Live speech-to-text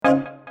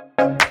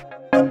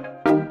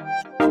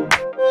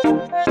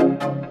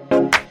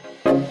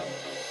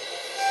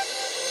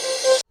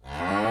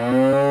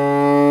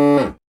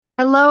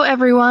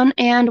everyone,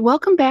 and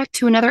welcome back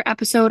to another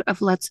episode of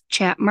Let's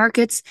Chat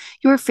Markets,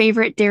 your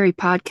favorite dairy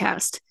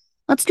podcast.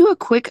 Let's do a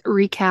quick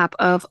recap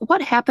of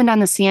what happened on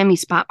the CME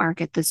spot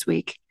market this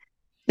week.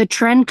 The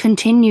trend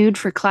continued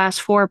for Class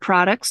 4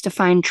 products to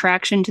find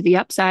traction to the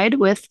upside,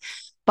 with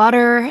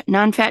butter,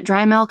 non-fat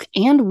dry milk,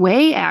 and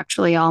whey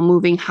actually all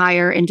moving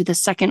higher into the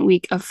second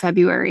week of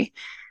February.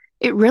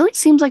 It really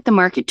seems like the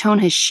market tone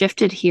has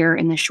shifted here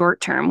in the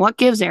short term. What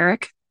gives,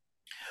 Eric?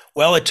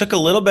 Well, it took a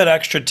little bit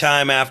extra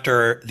time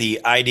after the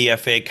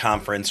IDFA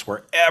conference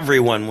where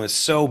everyone was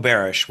so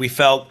bearish. We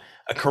felt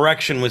a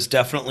correction was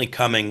definitely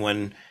coming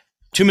when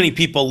too many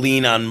people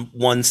lean on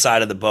one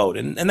side of the boat.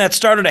 And that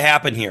started to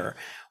happen here.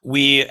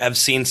 We have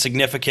seen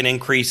significant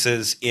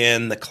increases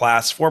in the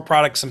Class 4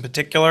 products in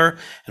particular,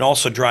 and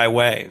also dry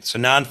whey. So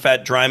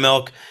non-fat dry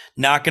milk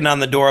knocking on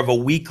the door of a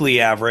weekly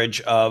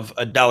average of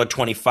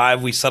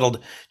 $1.25. We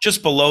settled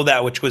just below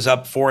that, which was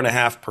up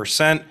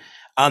 4.5%.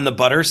 On the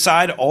butter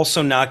side,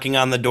 also knocking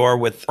on the door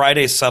with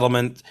Friday's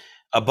settlement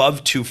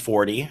above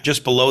 240,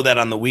 just below that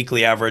on the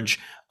weekly average,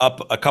 up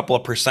a couple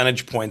of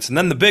percentage points. And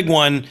then the big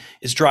one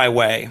is dry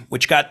whey,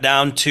 which got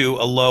down to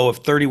a low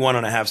of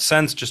 31.5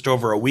 cents just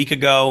over a week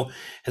ago,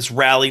 has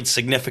rallied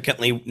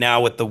significantly now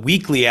with the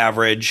weekly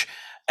average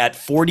at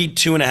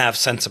 42.5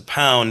 cents a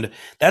pound.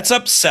 That's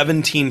up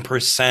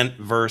 17%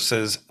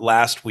 versus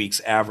last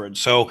average average.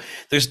 So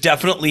there's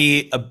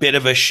definitely a bit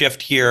of a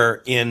shift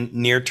here in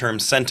near-term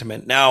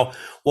sentiment. Now,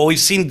 while we've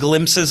seen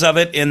glimpses of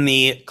it in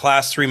the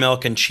Class 3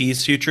 milk and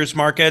cheese futures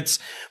markets,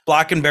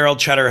 block and barrel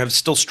cheddar have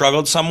still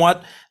struggled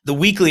somewhat. The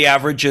weekly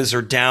averages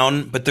are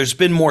down, but there's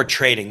been more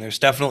trading. There's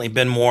definitely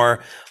been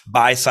more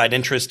buy-side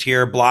interest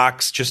here.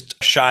 Blocks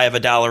just shy of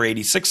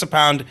 $1.86 a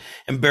pound,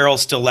 and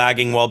barrels still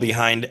lagging well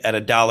behind at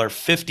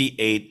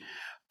 $1.58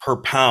 per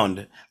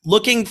pound.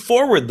 Looking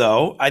forward,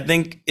 though, I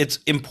think it's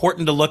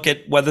important to look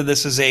at whether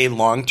this is a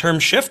long-term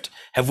shift.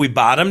 Have we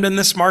bottomed in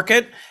this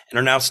market and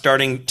are now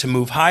starting to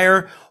move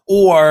higher?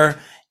 Or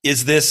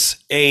is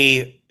this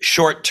a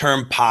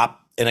short-term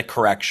pop in a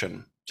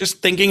correction?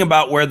 Just thinking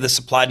about where the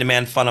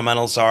supply-demand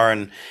fundamentals are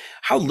and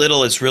how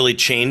little has really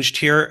changed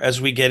here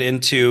as we get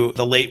into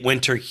the late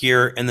winter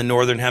here in the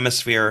Northern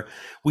Hemisphere,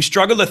 we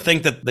struggle to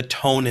think that the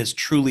tone has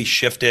truly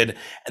shifted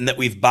and that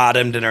we've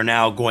bottomed and are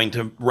now going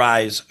to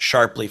rise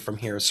sharply from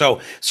here. So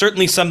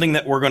certainly something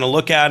that we're going to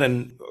look at,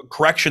 and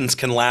corrections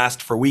can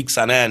last for weeks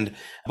on end,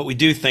 but we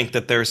do think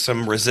that there's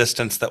some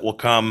resistance that will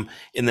come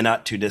in the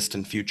not too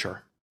distant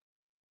future.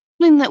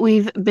 Something that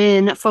we've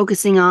been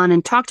focusing on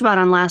and talked about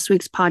on last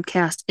week's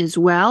podcast as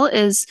well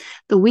is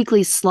the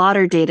weekly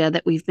slaughter data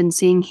that we've been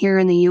seeing here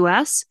in the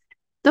US.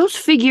 Those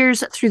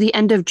figures through the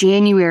end of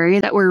January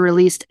that were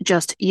released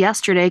just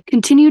yesterday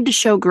continued to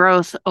show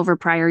growth over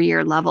prior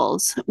year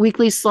levels.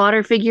 Weekly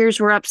slaughter figures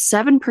were up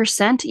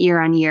 7% year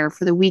on year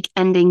for the week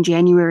ending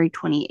January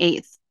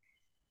 28th.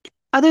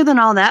 Other than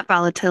all that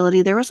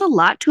volatility, there was a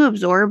lot to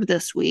absorb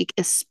this week,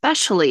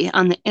 especially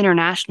on the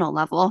international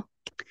level.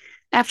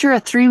 After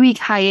a 3-week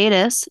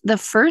hiatus, the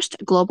first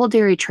global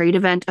dairy trade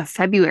event of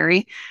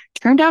February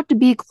turned out to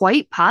be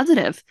quite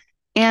positive,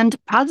 and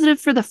positive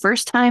for the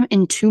first time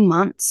in 2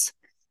 months.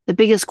 The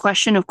biggest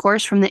question, of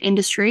course, from the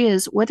industry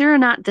is whether or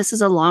not this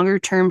is a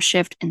longer-term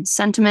shift in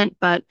sentiment,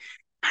 but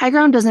High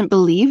Ground doesn't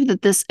believe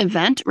that this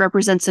event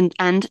represents an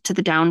end to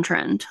the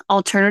downtrend.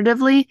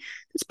 Alternatively,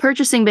 this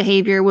purchasing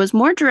behavior was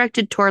more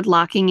directed toward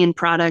locking in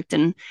product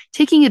and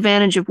taking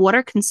advantage of what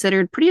are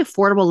considered pretty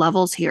affordable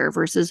levels here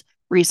versus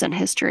recent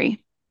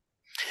history.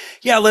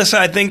 Yeah, Alyssa,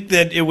 I think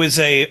that it was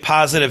a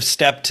positive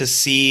step to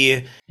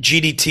see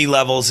GDT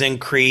levels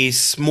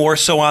increase, more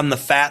so on the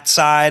fat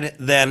side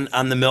than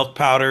on the milk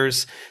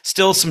powders.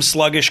 Still some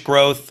sluggish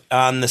growth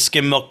on the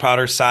skim milk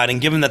powder side.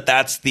 And given that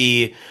that's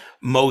the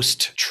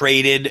most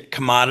traded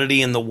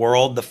commodity in the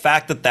world, the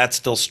fact that that's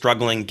still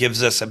struggling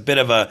gives us a bit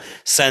of a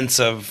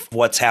sense of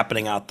what's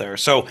happening out there.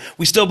 So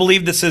we still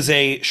believe this is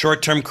a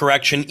short-term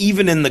correction,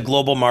 even in the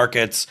global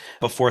markets,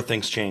 before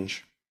things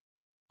change.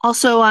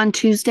 Also on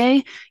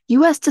Tuesday,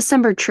 U.S.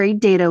 December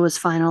trade data was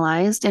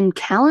finalized, and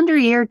calendar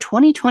year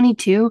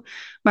 2022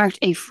 marked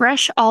a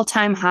fresh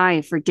all-time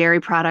high for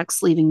dairy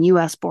products leaving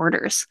U.S.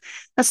 borders.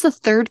 That's the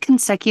third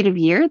consecutive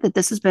year that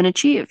this has been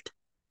achieved.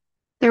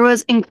 There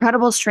was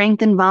incredible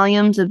strength in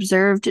volumes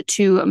observed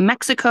to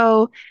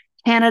Mexico,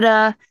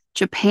 Canada,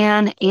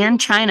 Japan, and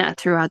China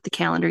throughout the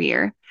calendar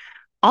year,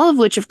 all of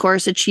which, of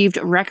course, achieved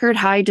record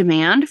high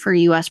demand for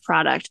U.S.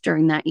 product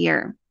during that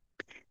year.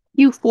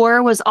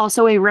 Q4 was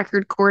also a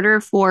record quarter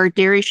for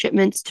dairy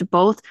shipments to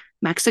both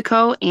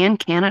Mexico and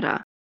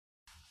Canada.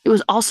 It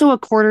was also a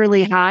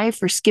quarterly high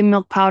for skim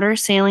milk powder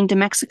sailing to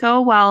Mexico,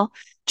 while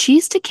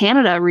cheese to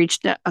Canada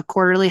reached a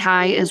quarterly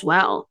high as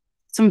well.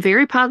 Some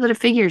very positive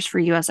figures for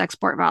U.S.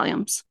 export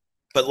volumes.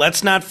 But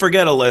let's not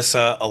forget,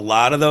 Alyssa, a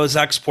lot of those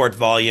export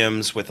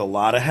volumes with a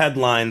lot of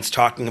headlines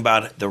talking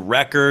about the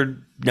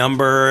record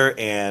number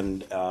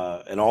and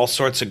all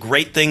sorts of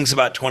great things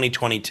about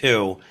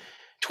 2022.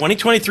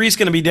 2023 is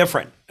going to be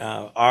different.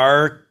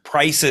 Our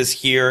prices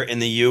here in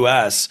the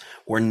U.S.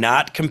 were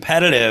not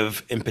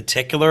competitive, in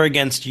particular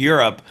against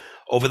Europe,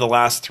 over the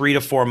last 3 to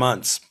 4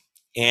 months.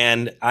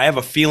 And I have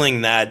a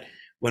feeling that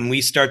when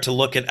we start to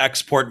look at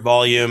export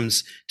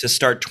volumes to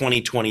start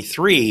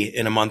 2023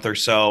 in a month or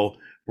so,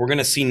 we're going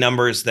to see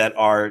numbers that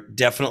are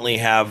definitely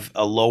have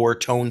a lower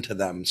tone to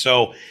them.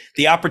 So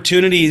the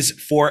opportunities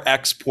for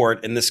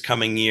export in this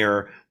coming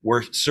year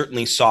were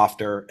certainly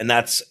softer, and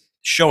that's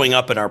showing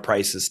up in our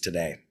prices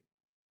today.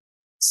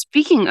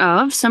 Speaking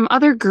of, some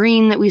other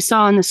green that we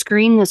saw on the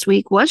screen this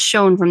week was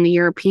shown from the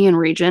European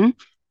region,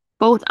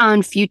 both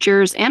on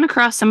futures and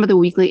across some of the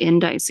weekly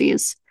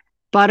indices.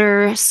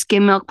 Butter,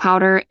 skim milk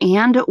powder,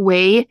 and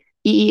whey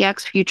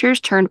EEX futures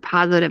turned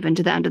positive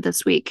into the end of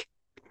this week.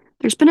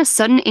 There's been a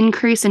sudden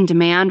increase in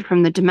demand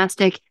from the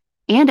domestic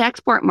and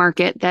export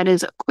market that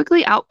has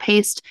quickly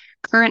outpaced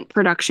current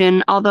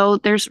production, although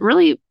there's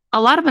really a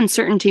lot of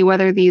uncertainty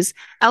whether these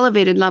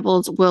elevated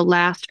levels will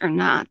last or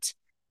not.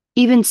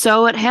 Even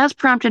so, it has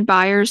prompted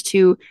buyers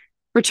to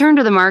return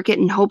to the market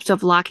in hopes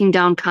of locking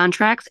down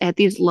contracts at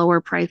these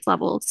lower price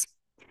levels.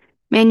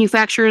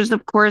 Manufacturers,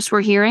 of course,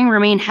 we're hearing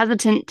remain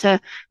hesitant to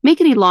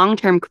make any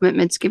long-term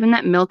commitments given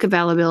that milk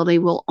availability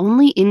will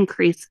only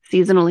increase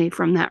seasonally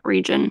from that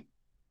region.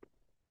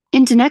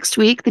 Into next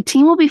week, the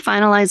team will be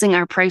finalizing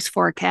our price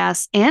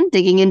forecasts and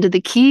digging into the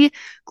key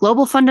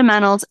global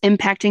fundamentals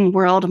impacting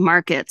world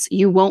markets.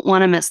 You won't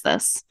want to miss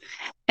this.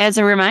 As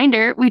a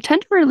reminder, we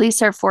tend to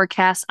release our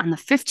forecasts on the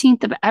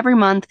 15th of every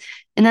month,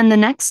 and then the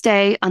next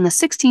day, on the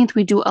 16th,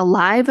 we do a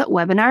live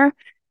webinar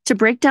to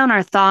break down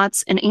our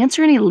thoughts and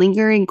answer any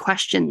lingering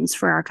questions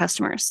for our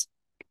customers.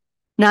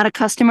 Not a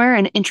customer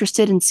and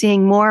interested in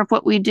seeing more of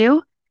what we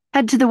do?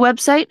 Head to the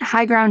website,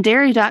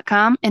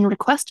 highgrounddairy.com, and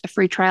request a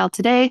free trial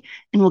today,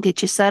 and we'll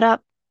get you set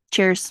up.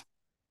 Cheers.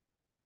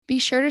 Be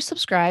sure to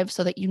subscribe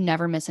so that you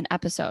never miss an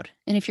episode.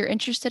 And if you're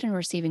interested in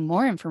receiving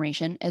more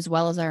information, as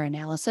well as our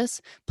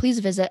analysis, please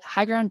visit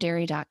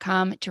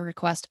highgrounddairy.com to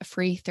request a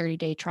free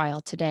 30-day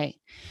trial today.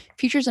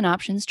 Futures and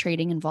options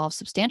trading involves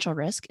substantial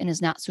risk and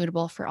is not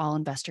suitable for all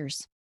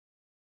investors.